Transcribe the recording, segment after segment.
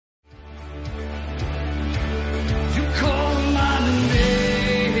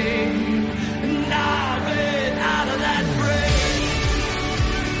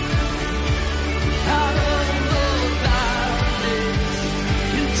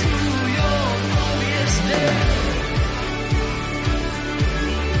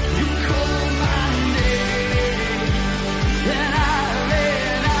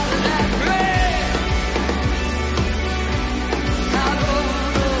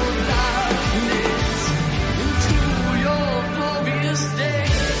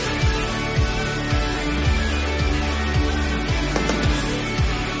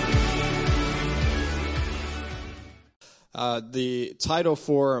The title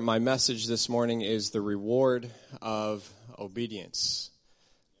for my message this morning is The Reward of Obedience.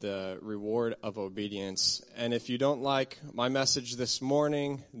 The Reward of Obedience. And if you don't like my message this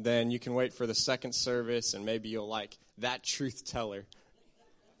morning, then you can wait for the second service and maybe you'll like that truth teller.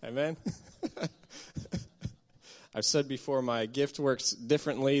 Amen? I've said before, my gift works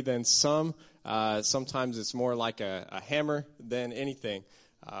differently than some. Sometimes it's more like a hammer than anything.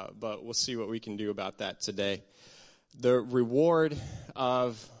 But we'll see what we can do about that today. The reward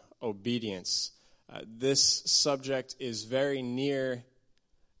of obedience. This subject is very near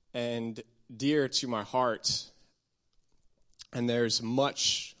and dear to my heart. And there's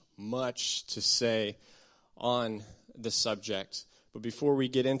much to say on the subject. But before we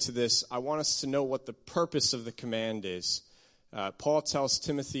get into this, I want us to know what the purpose of the command is. Paul tells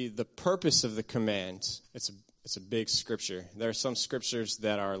Timothy the purpose of the command. It's a big scripture. There are some scriptures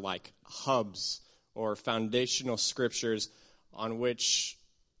that are like hubs or foundational scriptures on which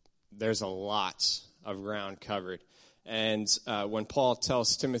there's a lot of ground covered. And when Paul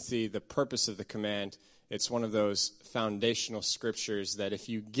tells Timothy the purpose of the command, it's one of those foundational scriptures that if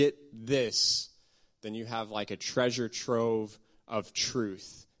you get this, then you have like a treasure trove of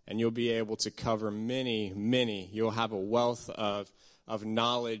truth. And you'll be able to cover many. You'll have a wealth of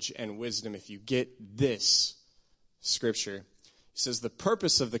knowledge and wisdom if you get this scripture. He says the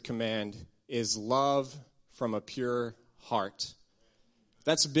purpose of the command is love from a pure heart.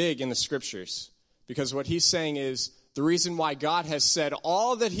 That's big in the scriptures, because what he's saying is the reason why God has said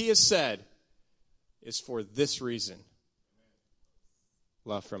all that he has said is for this reason.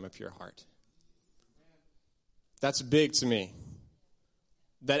 Love from a pure heart. That's big to me.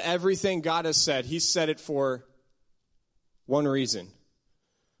 That everything God has said, he said it for one reason.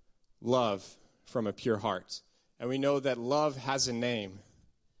 Love from a pure heart. And we know that love has a name.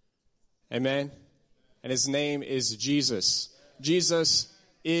 Amen? And his name is Jesus. Jesus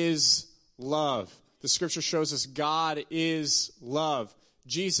is love. The scripture shows us God is love.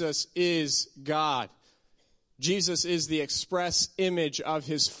 Jesus is God. Jesus is the express image of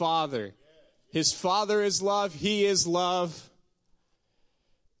his Father. His Father is love. He is love.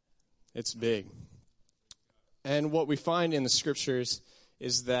 It's big. And what we find in the scriptures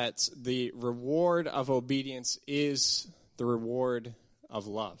is that the reward of obedience is the reward of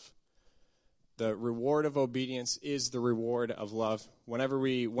love. The reward of obedience is the reward of love. Whenever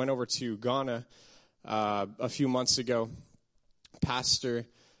we went over to Ghana a few months ago, Pastor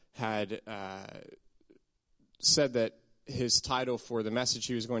had said that his title for the message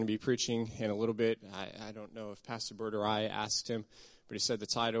he was going to be preaching in a little bit, I don't know if Pastor Bert or I asked him, but he said the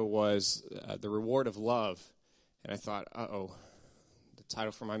title was The Reward of Love. And I thought, the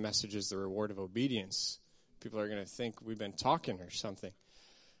title for my message is The Reward of Obedience. People are going to think we've been talking or something.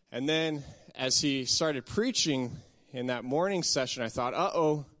 And then as he started preaching in that morning session, I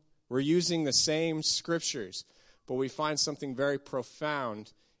thought, we're using the same scriptures. But we find something very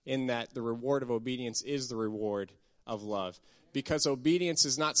profound in that the reward of obedience is the reward of love. Because obedience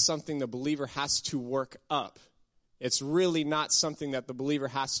is not something the believer has to work up. It's really not something that the believer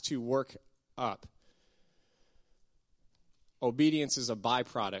has to work up. Obedience is a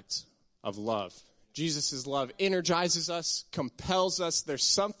byproduct of love. Jesus' love energizes us, compels us. There's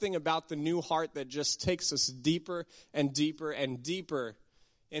something about the new heart that just takes us deeper and deeper and deeper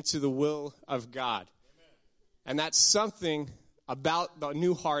into the will of God. Amen. And that's something about the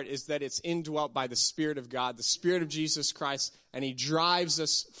new heart is that it's indwelt by the Spirit of God, the Spirit of Jesus Christ, and he drives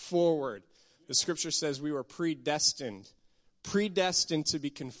us forward. The scripture says we were predestined to be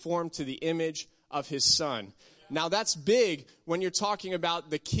conformed to the image of his Son. Now that's big when you're talking about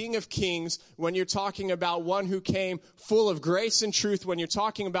the King of Kings, when you're talking about one who came full of grace and truth, when you're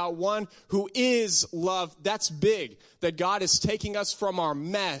talking about one who is love. That's big, that God is taking us from our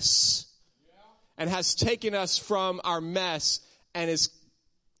mess and has taken us from our mess and is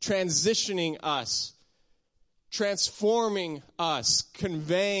transitioning us, transforming us,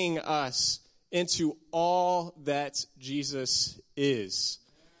 conveying us into all that Jesus is.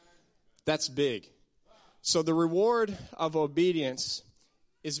 That's big. So the reward of obedience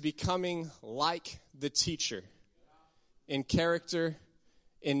is becoming like the teacher in character,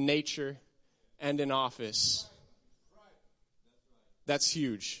 in nature, and in office. That's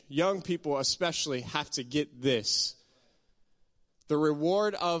huge. Young people especially have to get this. The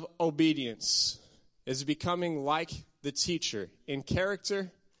reward of obedience is becoming like the teacher in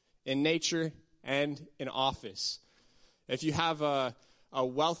character, in nature, and in office. If you have a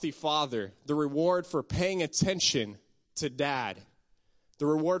wealthy father, the reward for paying attention to dad, the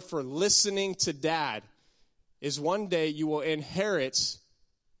reward for listening to dad is one day you will inherit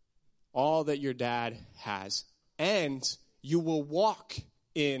all that your dad has. And you will walk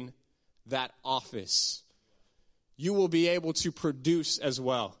in that office. You will be able to produce as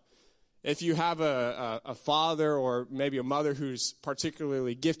well. If you have a father or maybe a mother who's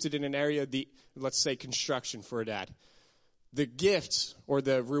particularly gifted in an area, let's say construction for a dad, the gift or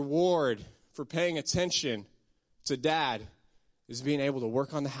the reward for paying attention to dad is being able to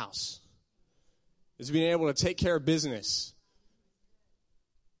work on the house, is being able to take care of business.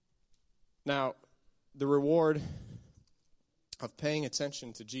 Now, the reward of paying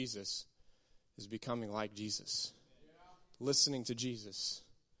attention to Jesus is becoming like Jesus, listening to Jesus.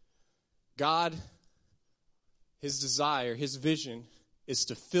 God, his desire, his vision is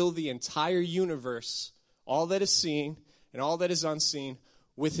to fill the entire universe, all that is seen and all that is unseen,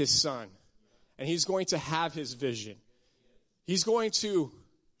 with his Son. And he's going to have his vision. He's going to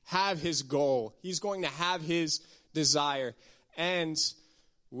have his goal. He's going to have his desire. And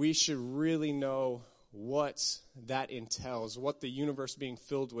we should really know what that entails, what the universe being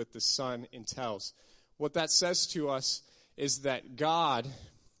filled with the Son entails. What that says to us is that God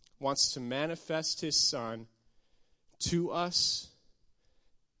wants to manifest his Son to us,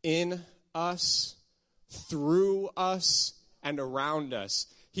 in us, through us, and around us.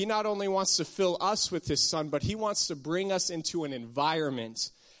 He not only wants to fill us with his Son, but he wants to bring us into an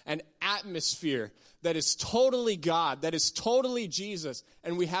environment, an atmosphere that is totally God, that is totally Jesus,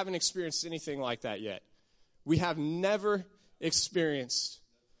 and we haven't experienced anything like that yet. We have never experienced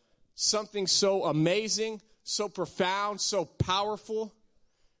something so amazing, so profound, so powerful.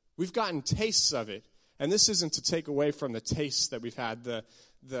 We've gotten tastes of it. And this isn't to take away from the tastes that we've had,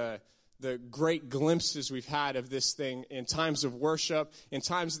 the great glimpses we've had of this thing in times of worship, in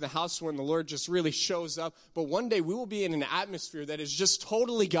times in the house when the Lord just really shows up. But one day we will be in an atmosphere that is just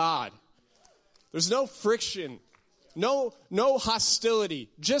totally God. There's no friction, no hostility,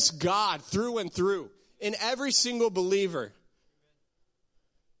 just God through and through in every single believer.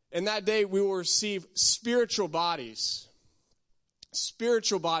 In that day we will receive spiritual bodies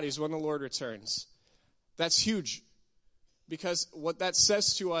when the Lord returns. That's huge, because what that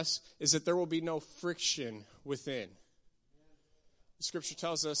says to us is that there will be no friction within. The scripture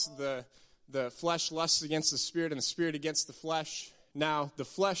tells us the flesh lusts against the spirit and the spirit against the flesh. Now, the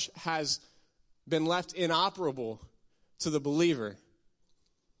flesh has been left inoperable to the believer,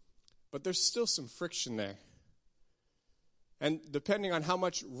 but there's still some friction there. And depending on how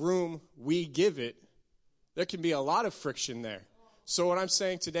much room we give it, there can be a lot of friction there. So what I'm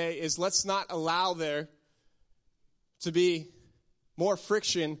saying today is let's not allow there to be more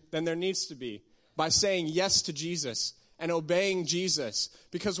friction than there needs to be by saying yes to Jesus and obeying Jesus.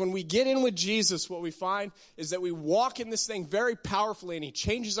 Because when we get in with Jesus, what we find is that we walk in this thing very powerfully, and he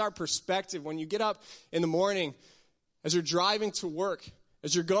changes our perspective. When you get up in the morning, as you're driving to work,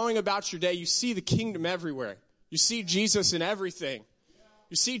 as you're going about your day, you see the kingdom everywhere. You see Jesus in everything.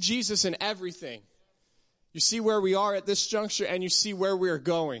 You see Jesus in everything. You see where we are at this juncture, and you see where we are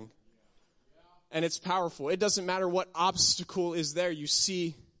going. And it's powerful. It doesn't matter what obstacle is there. You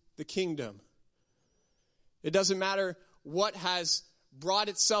see the kingdom. It doesn't matter what has brought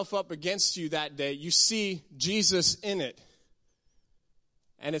itself up against you that day. You see Jesus in it.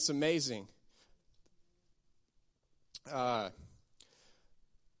 And it's amazing.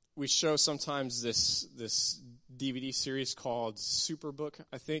 We show sometimes this DVD series called Superbook,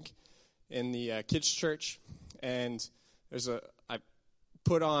 I think, in the kids' church. And I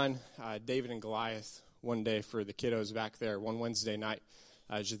put on David and Goliath one day for the kiddos back there one Wednesday night.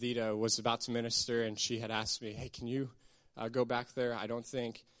 Jadita was about to minister, and she had asked me, hey, can you go back there? I don't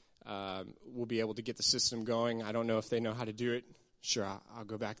think we'll be able to get the system going. I don't know if they know how to do it. Sure, I'll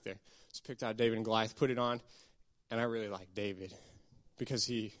go back there. So picked out David and Goliath, put it on, and I really like David because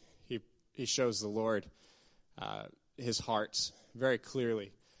he shows the Lord his heart very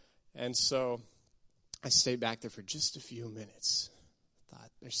clearly. And so I stayed back there for just a few minutes. Thought,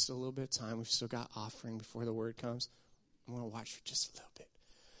 there's still a little bit of time. We've still got offering before the word comes. I'm going to watch for just a little bit.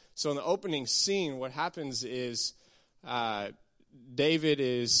 So in the opening scene, what happens is David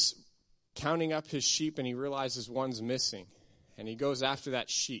is counting up his sheep, and he realizes one's missing. And he goes after that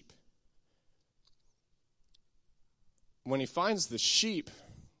sheep. When he finds the sheep,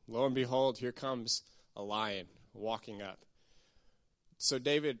 lo and behold, here comes a lion walking up. So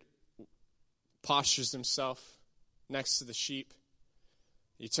David postures himself next to the sheep.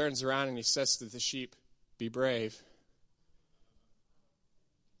 He turns around and he says to the sheep, be brave.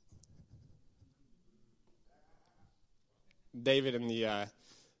 David in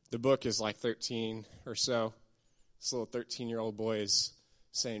the book is like 13 or so. This little 13-year-old boy is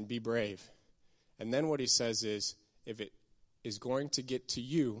saying, be brave. And then what he says is, if it is going to get to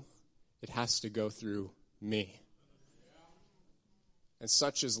you, it has to go through me. And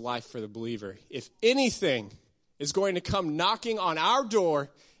such is life for the believer. If anything is going to come knocking on our door,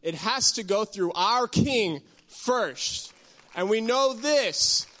 it has to go through our King first. And we know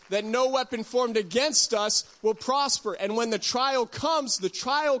this, that no weapon formed against us will prosper. And when the trial comes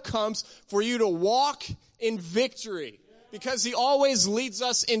for you to walk in victory. Because he always leads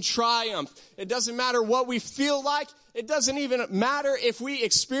us in triumph. It doesn't matter what we feel like. It doesn't even matter if we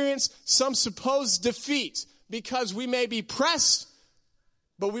experience some supposed defeat. Because we may be pressed,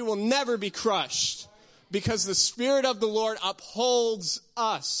 but we will never be crushed. Because the Spirit of the Lord upholds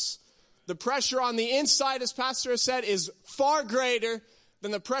us. The pressure on the inside, as Pastor has said, is far greater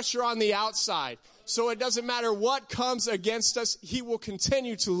than the pressure on the outside. So it doesn't matter what comes against us, he will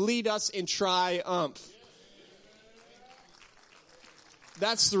continue to lead us in triumph.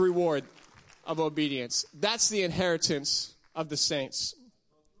 That's the reward of obedience. That's the inheritance of the saints.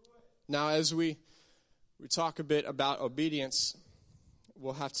 Now, as we talk a bit about obedience,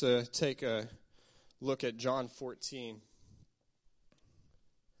 we'll have to take a look at John 14.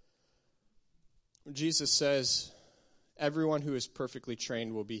 Jesus says, everyone who is perfectly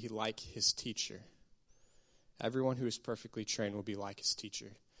trained will be like his teacher. Everyone who is perfectly trained will be like his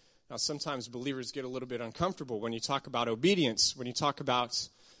teacher. Now, sometimes believers get a little bit uncomfortable when you talk about obedience, when you talk about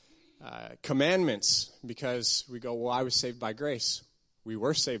commandments, because we go, well, I was saved by grace. We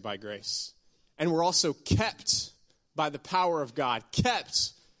were saved by grace. And we're also kept by the power of God,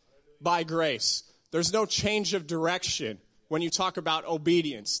 kept by grace. There's no change of direction when you talk about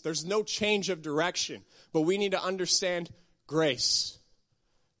obedience. There's no change of direction. But we need to understand grace.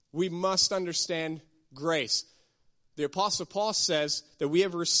 We must understand grace. The Apostle Paul says that we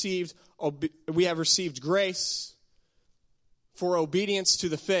have received grace for obedience to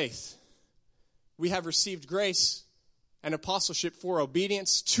the faith. We have received grace and apostleship for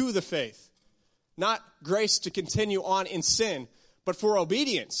obedience to the faith. Not grace to continue on in sin, but for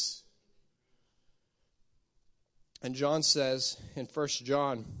obedience. And John says in 1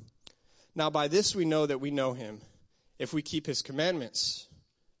 John, now by this we know that we know him, if we keep his commandments.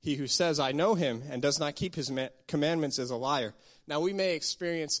 He who says, I know him, and does not keep his commandments is a liar. Now we may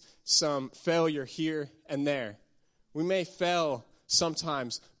experience some failure here and there. We may fail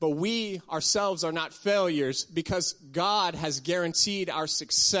sometimes, but we ourselves are not failures because God has guaranteed our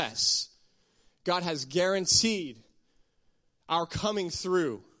success. God has guaranteed our coming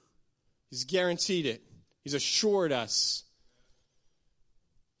through. He's guaranteed it. He's assured us.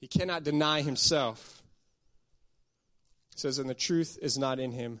 He cannot deny himself. It says, and the truth is not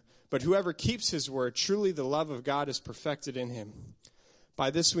in him. But whoever keeps his word, truly the love of God is perfected in him.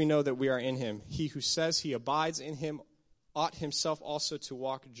 By this we know that we are in him. He who says he abides in him ought himself also to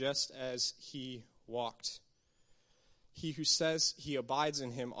walk just as he walked. He who says he abides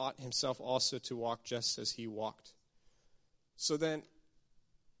in him ought himself also to walk just as he walked. So then,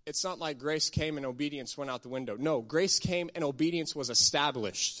 it's not like grace came and obedience went out the window. No, grace came and obedience was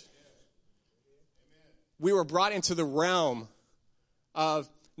established. We were brought into the realm of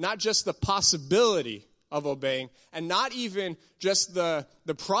not just the possibility of obeying, and not even just the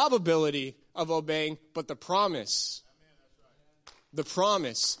probability of obeying, but the promise. The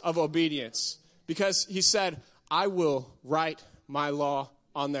promise of obedience. Because he said, I will write my law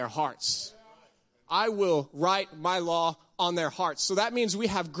on their hearts. I will write my law on their hearts. So that means we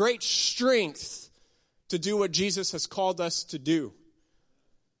have great strength to do what Jesus has called us to do.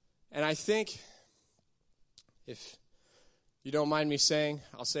 And I think, if you don't mind me saying,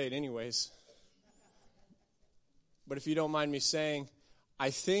 I'll say it anyways. But if you don't mind me saying,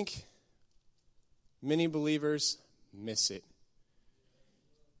 I think many believers miss it.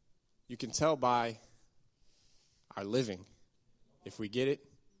 You can tell by our living if we get it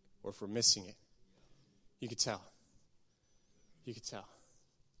or if we're missing it. You can tell. You can tell.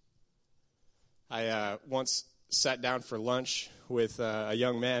 I once sat down for lunch with a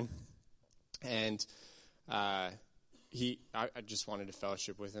young man, and I just wanted to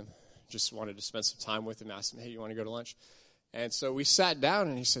fellowship with him. Just wanted to spend some time with him. Asked him, hey, you want to go to lunch? And so we sat down,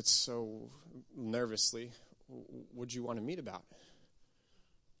 and he said so nervously, what'd you want to meet about?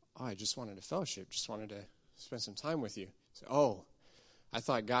 Oh, I just wanted to fellowship. Just wanted to spend some time with you. I said, oh, I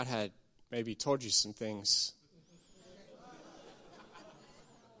thought God had maybe told you some things.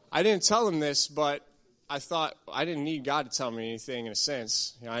 I didn't tell him this, but I thought I didn't need God to tell me anything in a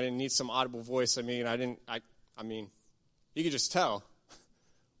sense. You know, I didn't need some audible voice. I mean, you could just tell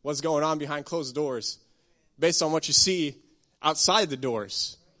what's going on behind closed doors based on what you see outside the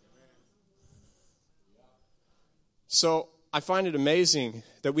doors. So I find it amazing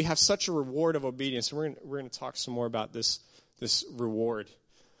that we have such a reward of obedience. And we're going to talk some more about this reward.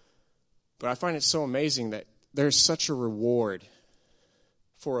 But I find it so amazing that there's such a reward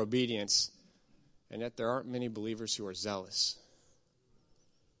for obedience, and yet there aren't many believers who are zealous.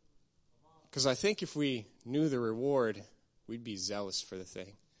 Because I think if we knew the reward, we'd be zealous for the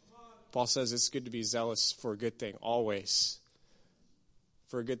thing. Paul says it's good to be zealous for a good thing always.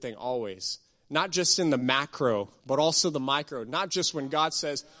 For a good thing always. Not just in the macro, but also the micro. Not just when God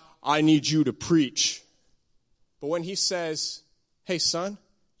says, I need you to preach. But when he says, hey, son,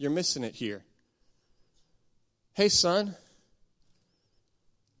 you're missing it here. Hey, son,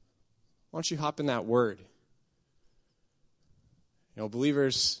 why don't you hop in that word? You know,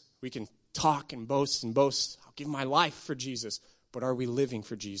 believers, we can talk and boast and boast. I'll give my life for Jesus. But are we living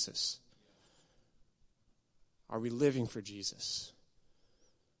for Jesus? Are we living for Jesus?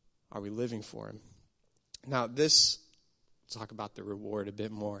 Are we living for him? Now this, talk about the reward a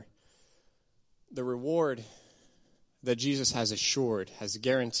bit more. The reward that Jesus has assured, has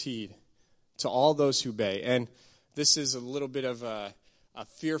guaranteed to all those who obey. And this is a little bit of a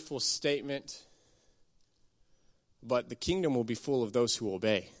fearful statement, but the kingdom will be full of those who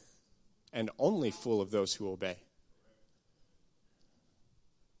obey, and only full of those who obey.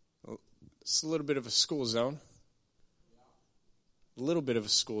 It's a little bit of a school zone. A little bit of a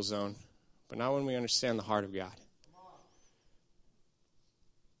school zone, but not when we understand the heart of God.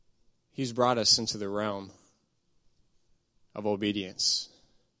 He's brought us into the realm of obedience.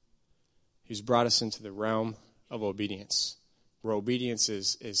 He's brought us into the realm of obedience, where obedience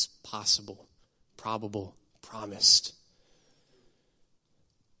is possible, probable, promised.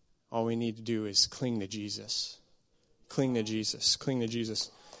 All we need to do is cling to Jesus. Cling to Jesus. Cling to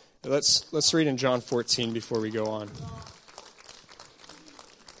Jesus. Let's read in John 14 before we go on.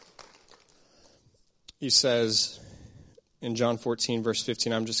 He says in John 14, verse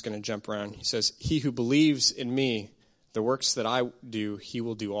 15, I'm just going to jump around. He says, he who believes in me, the works that I do, he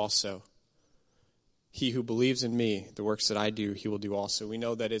will do also. He who believes in me, the works that I do, he will do also. We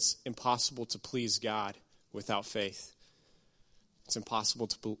know that it's impossible to please God without faith. It's impossible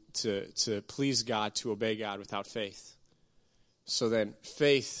to please God, to obey God without faith. So then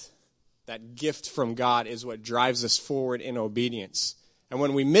faith, that gift from God, is what drives us forward in obedience. And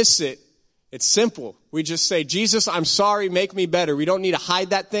when we miss it, it's simple. We just say, Jesus, I'm sorry, make me better. We don't need to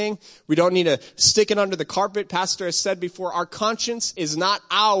hide that thing. We don't need to stick it under the carpet. Pastor has said before, our conscience is not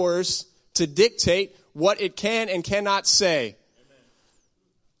ours to dictate what it can and cannot say. Amen.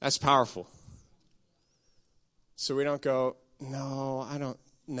 That's powerful. So we don't go, no, I don't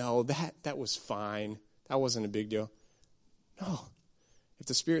know, that was fine. That wasn't a big deal. No. If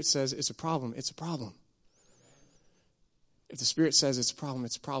the Spirit says it's a problem, it's a problem. If the Spirit says it's a problem,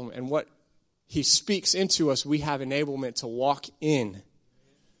 it's a problem. And what he speaks into us, we have enablement to walk in.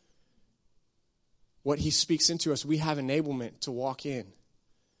 What he speaks into us, we have enablement to walk in.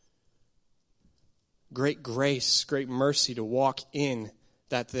 Great grace, great mercy to walk in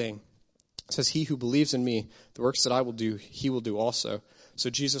that thing. It says, he who believes in me, the works that I will do, he will do also. So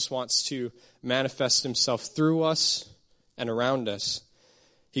Jesus wants to manifest himself through us and around us.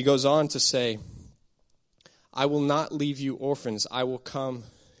 He goes on to say, I will not leave you orphans. I will come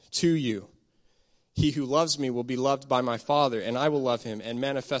to you. He who loves me will be loved by my Father, and I will love him and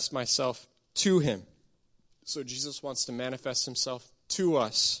manifest myself to him. So Jesus wants to manifest himself to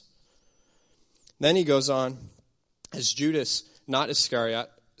us. Then he goes on, as Judas, not Iscariot,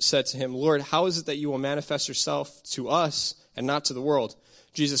 said to him, Lord, how is it that you will manifest yourself to us and not to the world?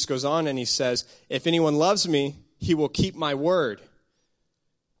 Jesus goes on and he says, if anyone loves me, he will keep my word.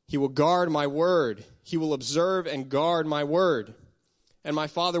 He will guard my word. He will observe and guard my word. And my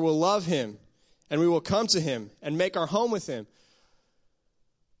Father will love him, and we will come to him and make our home with him.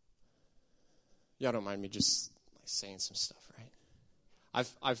 Y'all don't mind me just saying some stuff, right?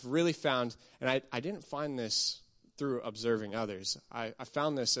 I've really found, and I didn't find this through observing others. I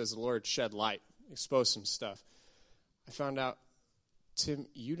found this as the Lord shed light, exposed some stuff. I found out, Tim,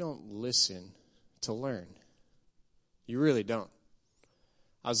 you don't listen to learn. You really don't.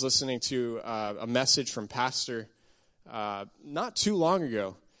 I was listening to a message from Pastor not too long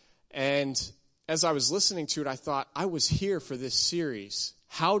ago, and as I was listening to it, I thought, I was here for this series.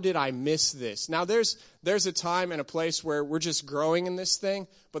 How did I miss this? Now, there's a time and a place where we're just growing in this thing,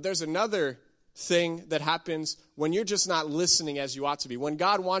 but there's another thing that happens when you're just not listening as you ought to be. When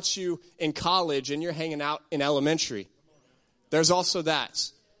God wants you in college and you're hanging out in elementary, there's also that.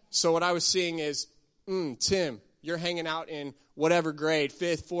 So what I was seeing is, Tim, you're hanging out in whatever grade,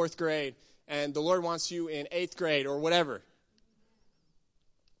 5th, 4th grade, and the Lord wants you in 8th grade or whatever.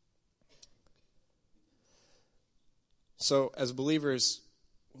 So as believers,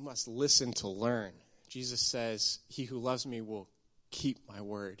 we must listen to learn. Jesus says, he who loves me will keep my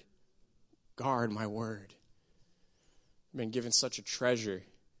word, guard my word. I've been given such a treasure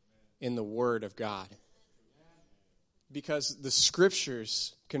in the Word of God. Because the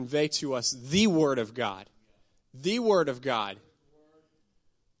Scriptures convey to us the Word of God. The Word of God.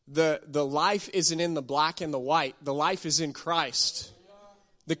 The life isn't in the black and the white. The life is in Christ.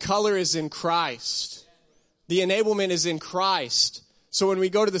 The color is in Christ. The enablement is in Christ. So when we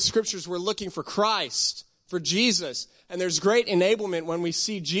go to the Scriptures, we're looking for Christ, for Jesus. And there's great enablement when we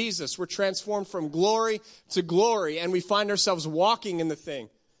see Jesus. We're transformed from glory to glory, and we find ourselves walking in the thing.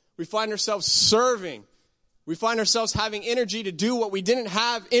 We find ourselves serving. We find ourselves having energy to do what we didn't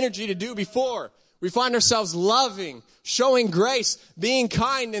have energy to do before. We find ourselves loving, showing grace, being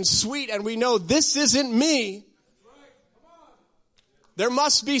kind and sweet, and we know this isn't me. There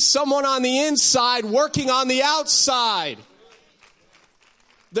must be someone on the inside working on the outside.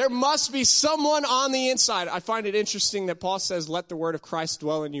 There must be someone on the inside. I find it interesting that Paul says, let the word of Christ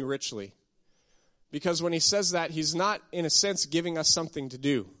dwell in you richly. Because when he says that, he's not, in a sense, giving us something to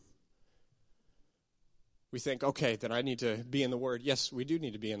do. We think, okay, then I need to be in the Word. Yes, we do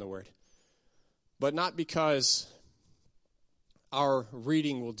need to be in the Word. But not because our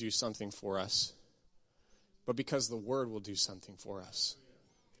reading will do something for us, but because the Word will do something for us.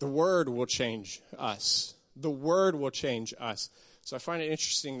 The Word will change us. The Word will change us. So I find it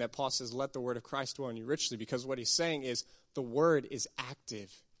interesting that Paul says, let the Word of Christ dwell in you richly, because what he's saying is the Word is active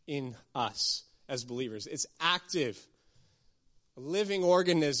in us as believers. It's active, a living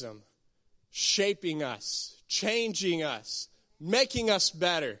organism, shaping us, changing us, making us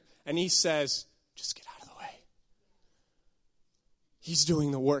better. And he says, just get out of the way. He's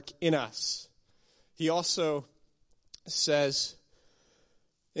doing the work in us. He also says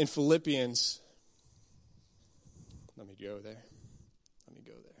in Philippians, let me go there.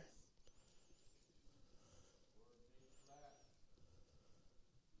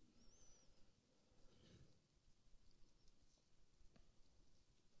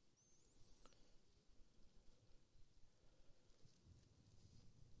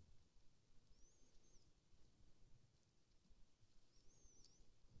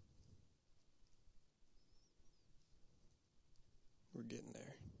 We're getting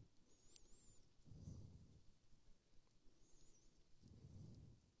there.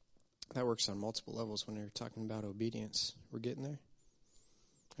 That works on multiple levels when you're talking about obedience. We're getting there.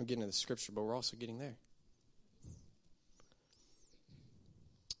 I'm getting to the scripture, but we're also getting there.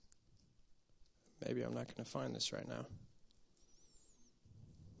 Maybe I'm not going to find this right now.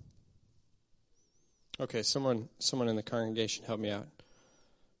 Okay, someone in the congregation help me out,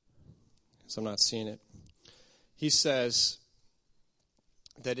 because I'm not seeing it. He says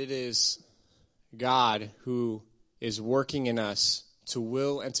that it is God who is working in us to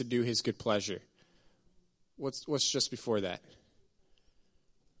will and to do his good pleasure. What's just before that?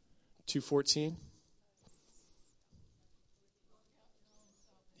 2:14?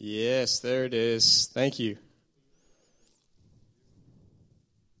 Yes, there it is. Thank you.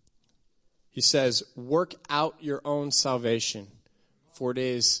 He says, work out your own salvation, for it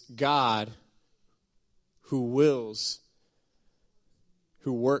is God who works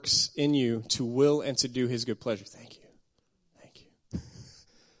in you to will and to do his good pleasure. Thank you.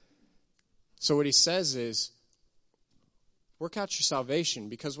 So what he says is, work out your salvation,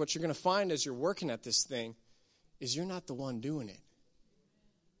 because what you're going to find as you're working at this thing is you're not the one doing it.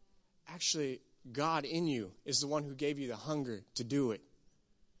 Actually, God in you is the one who gave you the hunger to do it.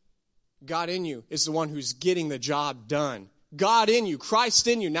 God in you is the one who's getting the job done. God in you, Christ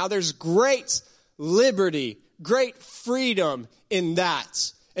in you. Now there's great liberty, great freedom in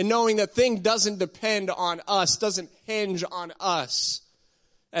that. And knowing that thing doesn't depend on us, doesn't hinge on us,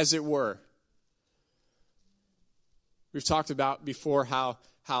 as it were. We've talked about before how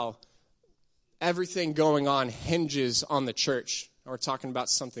everything going on hinges on the church. Now we're talking about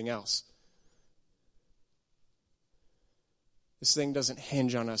something else. This thing doesn't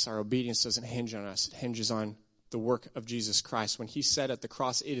hinge on us. Our obedience doesn't hinge on us. It hinges on the work of Jesus Christ. When he said at the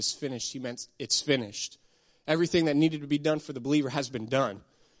cross, it is finished, he meant it's finished. Everything that needed to be done for the believer has been done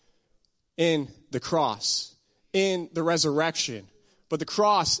in the cross, in the resurrection. But the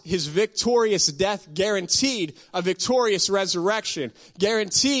cross, his victorious death, guaranteed a victorious resurrection,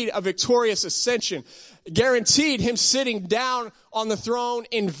 guaranteed a victorious ascension, guaranteed him sitting down on the throne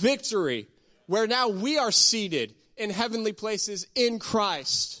in victory, where now we are seated in heavenly places in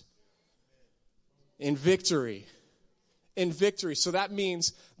Christ. In victory. In victory. So that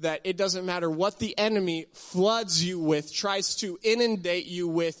means that it doesn't matter what the enemy floods you with, tries to inundate you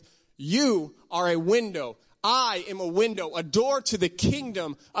with, you are a window. I am a window, a door to the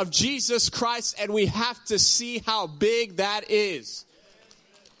kingdom of Jesus Christ, and we have to see how big that is.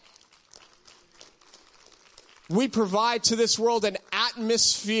 We provide to this world an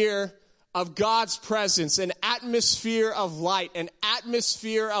atmosphere of God's presence, an atmosphere of light, an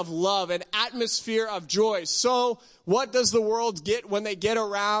atmosphere of love, an atmosphere of joy. So what does the world get when they get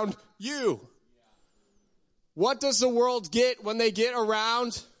around you? What does the world get when they get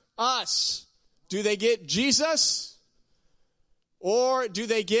around us? Do they get Jesus? Or do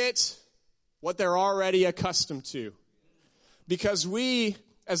they get what they're already accustomed to? Because we,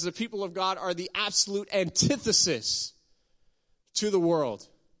 as the people of God, are the absolute antithesis to the world.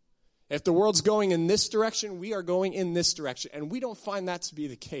 If the world's going in this direction, we are going in this direction. And we don't find that to be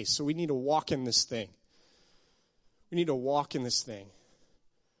the case. So we need to walk in this thing. We need to walk in this thing.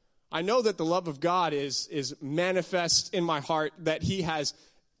 I know that the love of God is manifest in my heart, that he has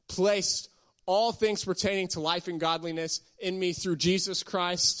placed all things pertaining to life and godliness in me through Jesus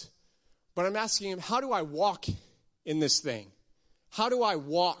Christ. But I'm asking him, how do I walk in this thing? How do I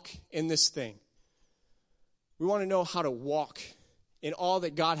walk in this thing? We want to know how to walk in all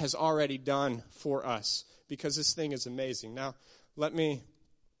that God has already done for us, because this thing is amazing. Now, let me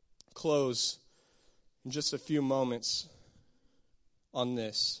close in just a few moments on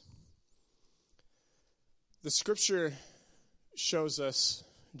this. The scripture shows us,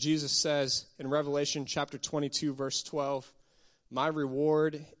 Jesus says in Revelation chapter 22, verse 12, "My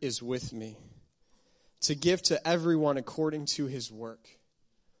reward is with me, to give to everyone according to his work."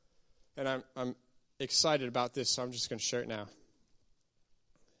 And I'm excited about this, so I'm just going to share it now,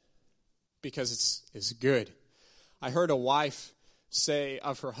 because it's good. I heard a wife say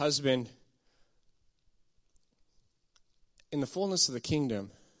of her husband, in the fullness of the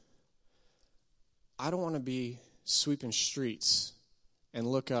kingdom, I don't want to be sweeping streets and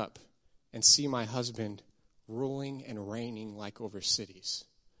look up and see my husband ruling and reigning like over cities.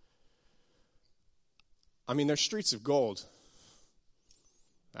 I mean, they're streets of gold.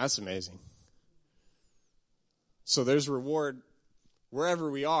 That's amazing. So there's reward wherever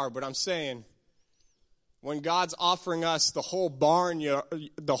we are, but I'm saying, when God's offering us the whole barn,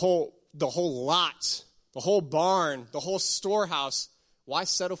 the whole lot, the whole barn, the whole storehouse, why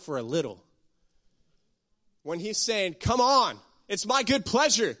settle for a little? When he's saying, come on, it's my good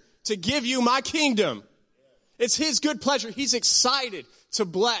pleasure to give you my kingdom. It's his good pleasure. He's excited to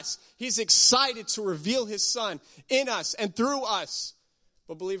bless. He's excited to reveal his son in us and through us.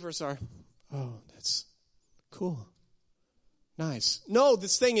 But believers are, oh, that's cool. Nice. No,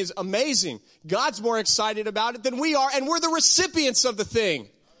 this thing is amazing. God's more excited about it than we are, and we're the recipients of the thing.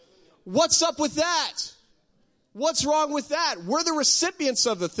 What's up with that? What's wrong with that? We're the recipients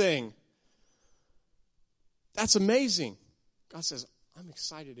of the thing. That's amazing. God says, I'm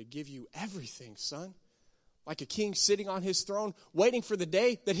excited to give you everything, son. Like a king sitting on his throne, waiting for the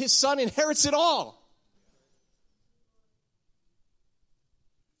day that his son inherits it all.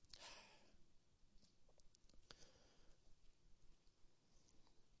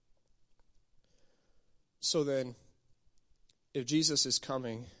 So then, if Jesus is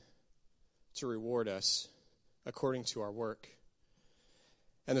coming to reward us according to our work,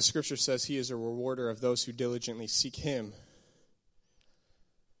 and the scripture says he is a rewarder of those who diligently seek him,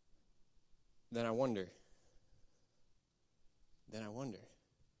 then I wonder.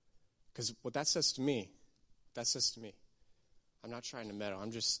 Because what that says to me, I'm not trying to meddle.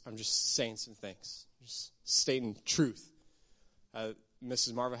 I'm just saying some things. Just stating truth.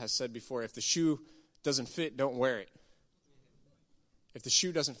 Mrs. Marva has said before, if the shoe doesn't fit, don't wear it. If the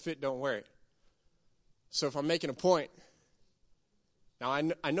shoe doesn't fit, don't wear it. So if I'm making a point, now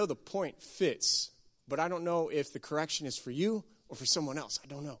I know the point fits, but I don't know if the correction is for you or for someone else. I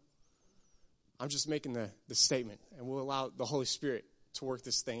don't know. I'm just making the statement, and we'll allow the Holy Spirit to work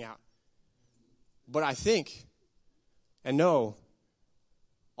this thing out. But I think and know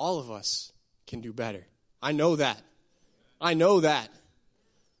all of us can do better. I know that.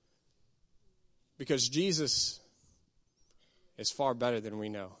 Because Jesus is far better than we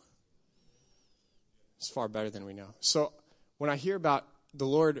know. It's far better than we know. So when I hear about the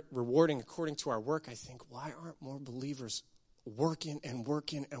Lord rewarding according to our work, I think, why aren't more believers working and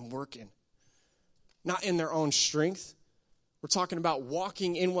working and working? Not in their own strength. We're talking about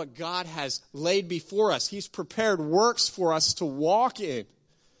walking in what God has laid before us. He's prepared works for us to walk in.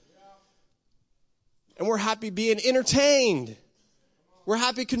 And we're happy being entertained. We're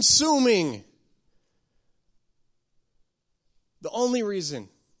happy consuming. The only reason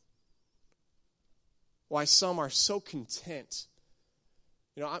why some are so content,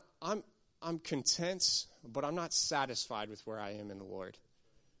 I'm content, but I'm not satisfied with where I am in the Lord.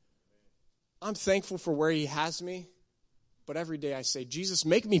 I'm thankful for where he has me, but every day I say, Jesus,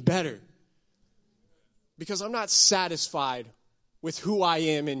 make me better. Because I'm not satisfied with who I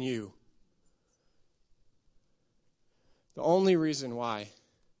am in you. The only reason why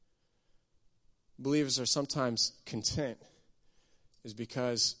believers are sometimes content is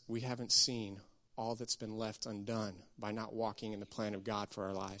because we haven't seen all that's been left undone by not walking in the plan of God for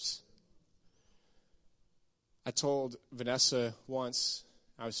our lives. I told Vanessa once,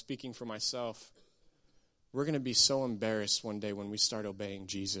 I was speaking for myself, we're going to be so embarrassed one day when we start obeying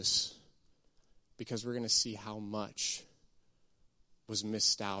Jesus because we're going to see how much was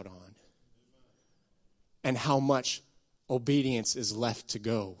missed out on and how much obedience is left to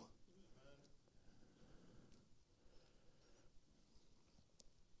go.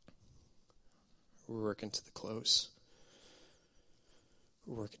 We're working to the close.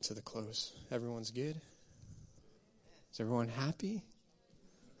 We're working to the close. Everyone's good? Is everyone happy?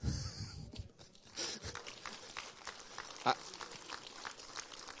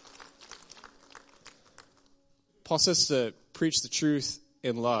 Paul says to preach the truth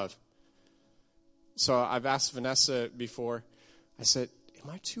in love. So I've asked Vanessa before, I said, am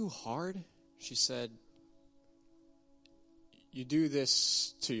I too hard? She said, you do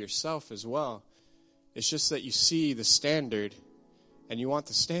this to yourself as well. It's just that you see the standard and you want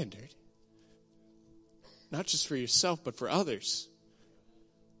the standard. Not just for yourself, but for others.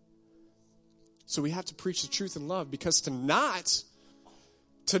 So we have to preach the truth in love, because to not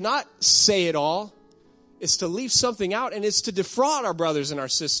say it all is to leave something out, and it's to defraud our brothers and our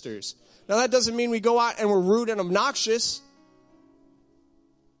sisters. Now that doesn't mean we go out and we're rude and obnoxious,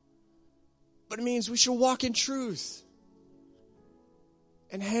 but it means we should walk in truth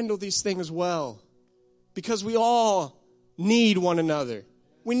and handle these things well, because we all need one another.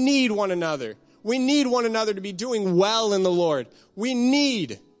 We need one another. We need one another to be doing well in the Lord. We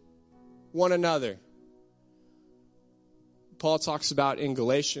need one another. Paul talks about in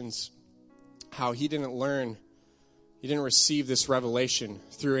Galatians how he didn't receive this revelation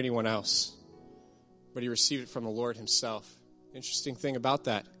through anyone else, but he received it from the Lord himself. Interesting thing about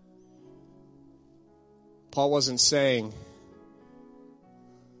that, Paul wasn't saying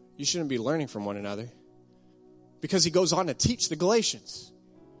you shouldn't be learning from one another, because he goes on to teach the Galatians.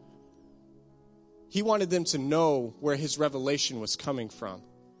 He wanted them to know where his revelation was coming from.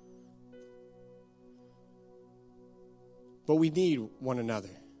 But we need one another,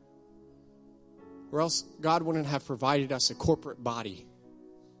 or else God wouldn't have provided us a corporate body.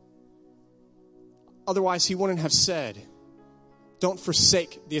 Otherwise, he wouldn't have said, don't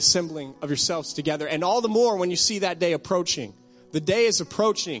forsake the assembling of yourselves together. And all the more when you see that day approaching. The day is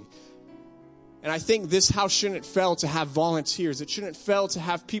approaching. And I think this house shouldn't fail to have volunteers. It shouldn't fail to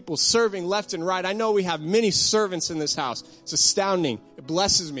have people serving left and right. I know we have many servants in this house. It's astounding. It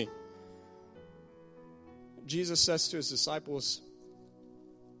blesses me. Jesus says to his disciples,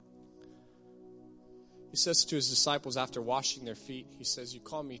 after washing their feet, he says, you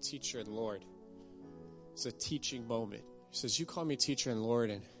call me teacher and Lord. It's a teaching moment. He says, you call me teacher and Lord,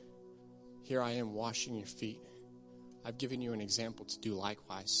 and here I am washing your feet. I've given you an example to do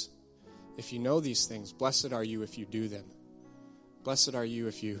likewise. If you know these things, blessed are you if you do them. Blessed are you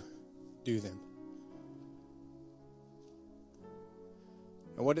if you do them.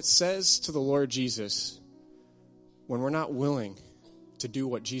 And what it says to the Lord Jesus, when we're not willing to do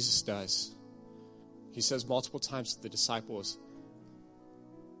what Jesus does, he says multiple times to the disciples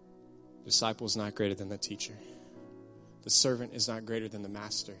is not greater than the teacher. The servant is not greater than the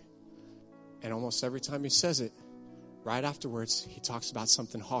master. And almost every time he says it, right afterwards, he talks about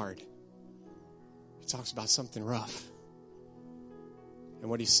something hard. He talks about something rough. And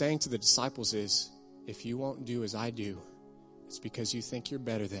what he's saying to the disciples is, if you won't do as I do, it's because you think you're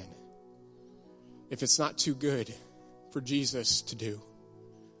better than. If it's not too good for Jesus to do,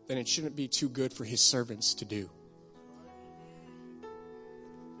 then it shouldn't be too good for his servants to do.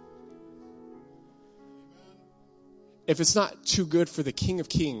 If it's not too good for the King of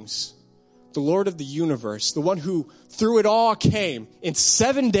Kings, the Lord of the universe, the one who through it all came in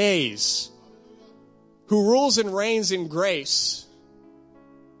 7 days, who rules and reigns in grace.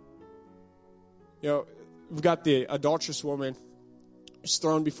 You know, we've got the adulterous woman is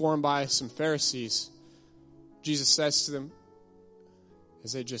thrown before him by some Pharisees. Jesus says to them,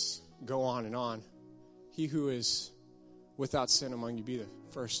 as they just go on, he who is without sin among you be the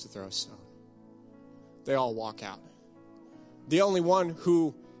first to throw a stone. They all walk out. The only one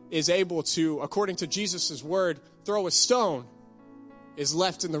who is able to, according to Jesus' word, throw a stone is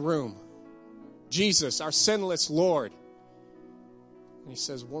left in the room. Jesus, our sinless Lord. And he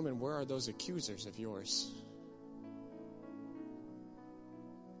says, woman, where are those accusers of yours?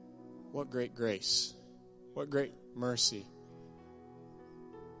 What great grace. What great mercy.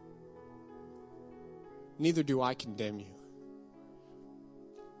 Neither do I condemn you.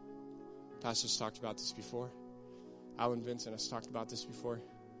 Pastor's talked about this before. Alan Vincent has talked about this before.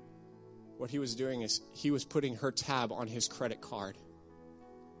 What he was doing is he was putting her tab on his credit card.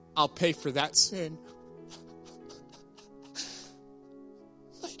 I'll pay for that sin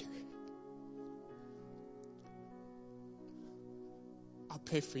later. I'll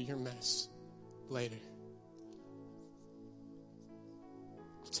pay for your mess later.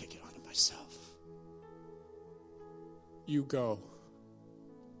 I'll take it on myself. You go.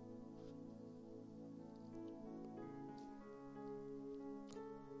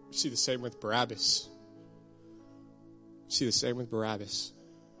 We see the same with Barabbas. We see the same with Barabbas.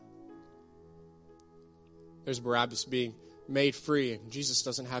 There's Barabbas being made free, and Jesus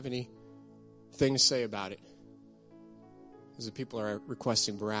doesn't have anything to say about it. As the people are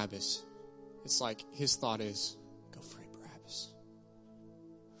requesting Barabbas, it's like his thought is, go free Barabbas.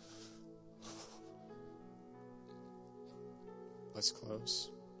 Let's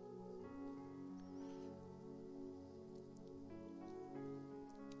close.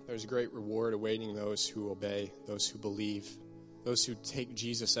 There's great reward awaiting those who obey, those who believe, those who take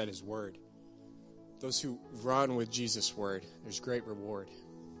Jesus at his word, those who run with Jesus' word. There's great reward.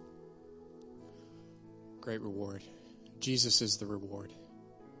 Great reward. Jesus is the reward.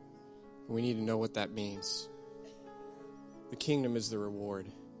 We need to know what that means. The kingdom is the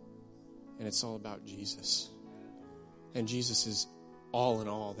reward, and it's all about Jesus. And Jesus is all in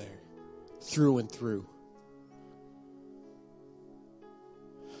all there, through and through.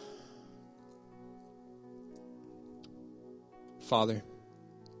 Father,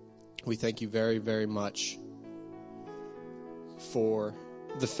 we thank you very, very much for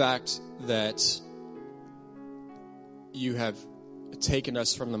the fact that you have taken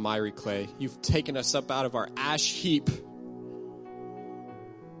us from the miry clay. You've taken us up out of our ash heap,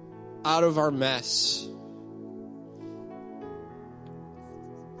 out of our mess.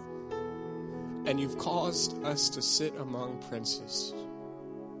 And you've caused us to sit among princes.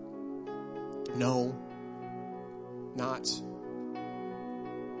 No, not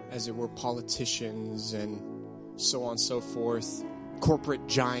as it were politicians and so on and so forth, corporate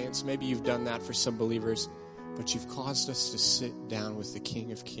giants. Maybe you've done that for some believers, but you've caused us to sit down with the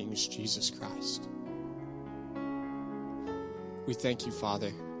King of Kings, Jesus Christ. We thank you,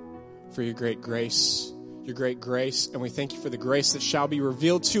 Father, for your great grace, and we thank you for the grace that shall be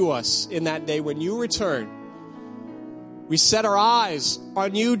revealed to us in that day when you return. We set our eyes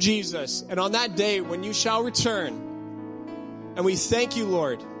on you, Jesus, and on that day when you shall return. And we thank you,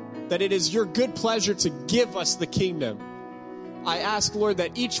 Lord, that it is your good pleasure to give us the kingdom. I ask, Lord,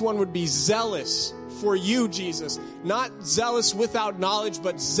 that each one would be zealous for you, Jesus. Not zealous without knowledge,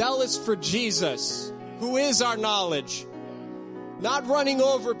 but zealous for Jesus, who is our knowledge. Not running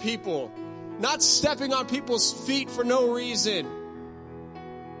over people, not stepping on people's feet for no reason,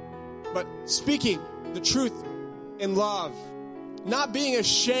 but speaking the truth in love. Not being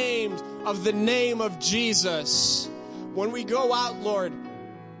ashamed of the name of Jesus. When we go out, Lord,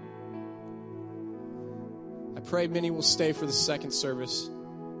 I pray many will stay for the second service.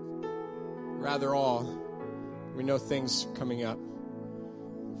 Rather all. We know things are coming up.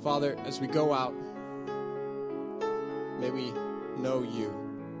 Father, as we go out, may we know you,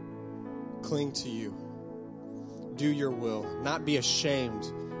 cling to you, do your will, not be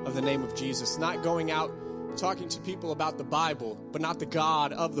ashamed of the name of Jesus, not going out talking to people about the Bible, but not the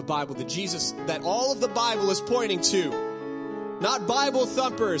God of the Bible, the Jesus that all of the Bible is pointing to. Not Bible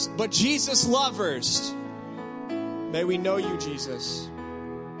thumpers, but Jesus lovers. May we know you, Jesus.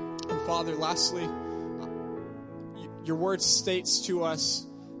 And Father, lastly, your word states to us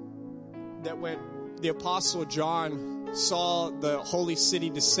that when the Apostle John saw the holy city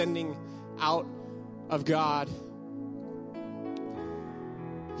descending out of God,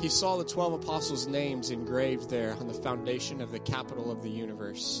 he saw the 12 apostles' names engraved there on the foundation of the capital of the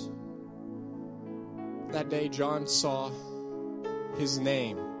universe. That day, John saw his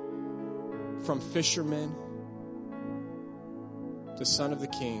name from fisherman to son of the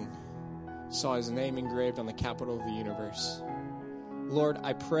king, saw his name engraved on the capital of the universe. Lord,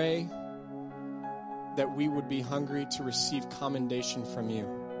 I pray that we would be hungry to receive commendation from you.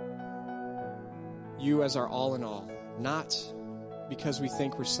 You as our all in all, not because we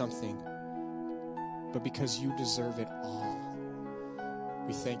think we're something, but because you deserve it all.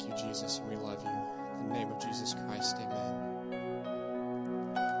 We thank you, Jesus, and we love you. In the name of Jesus Christ, amen.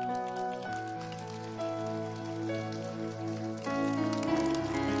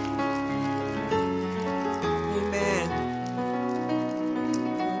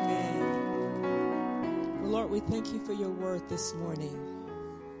 Thank you for your word this morning.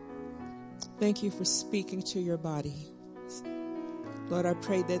 Thank you for speaking to your body. Lord, I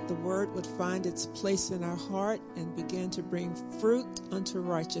pray that the word would find its place in our heart and begin to bring fruit unto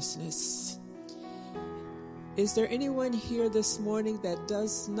righteousness. Is there anyone here this morning that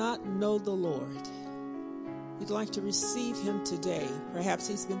does not know the Lord? You'd like to receive him today. Perhaps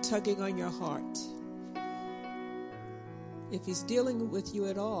he's been tugging on your heart. If he's dealing with you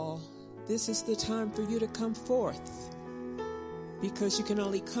at all, this is the time for you to come forth, because you can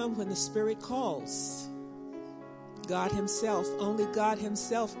only come when the Spirit calls. God himself, only God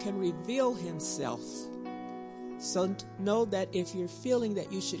himself can reveal himself. So know that if you're feeling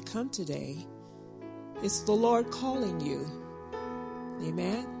that you should come today, it's the Lord calling you.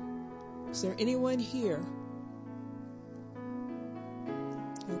 Amen? Is there anyone here?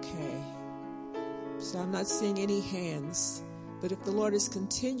 Okay. So I'm not seeing any hands. But if the Lord is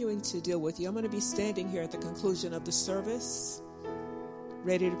continuing to deal with you, I'm going to be standing here at the conclusion of the service,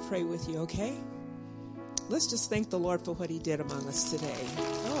 ready to pray with you, okay? Let's just thank the Lord for what he did among us today.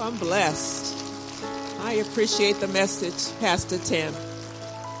 Oh, I'm blessed. I appreciate the message, Pastor Tim.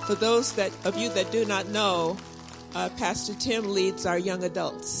 For those of you that do not know, Pastor Tim leads our young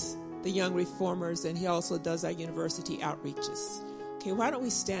adults, the young reformers, and he also does our university outreaches. Okay, why don't we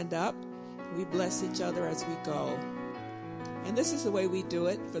stand up? We bless each other as we go. And this is the way we do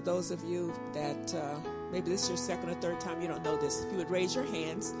it. For those of you that maybe this is your second or third time, you don't know this. If you would raise your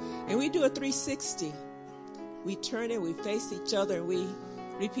hands, and we do a 360. We turn it, we face each other, and we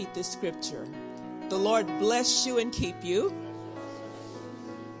repeat this scripture. The Lord bless you and keep you.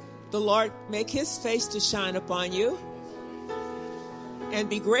 The Lord make his face to shine upon you and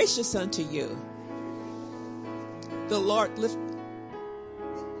be gracious unto you. The Lord lift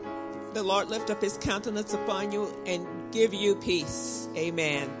up his countenance upon you and give you peace.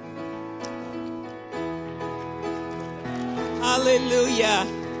 Amen. Hallelujah.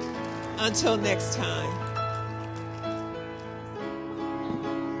 Until next time.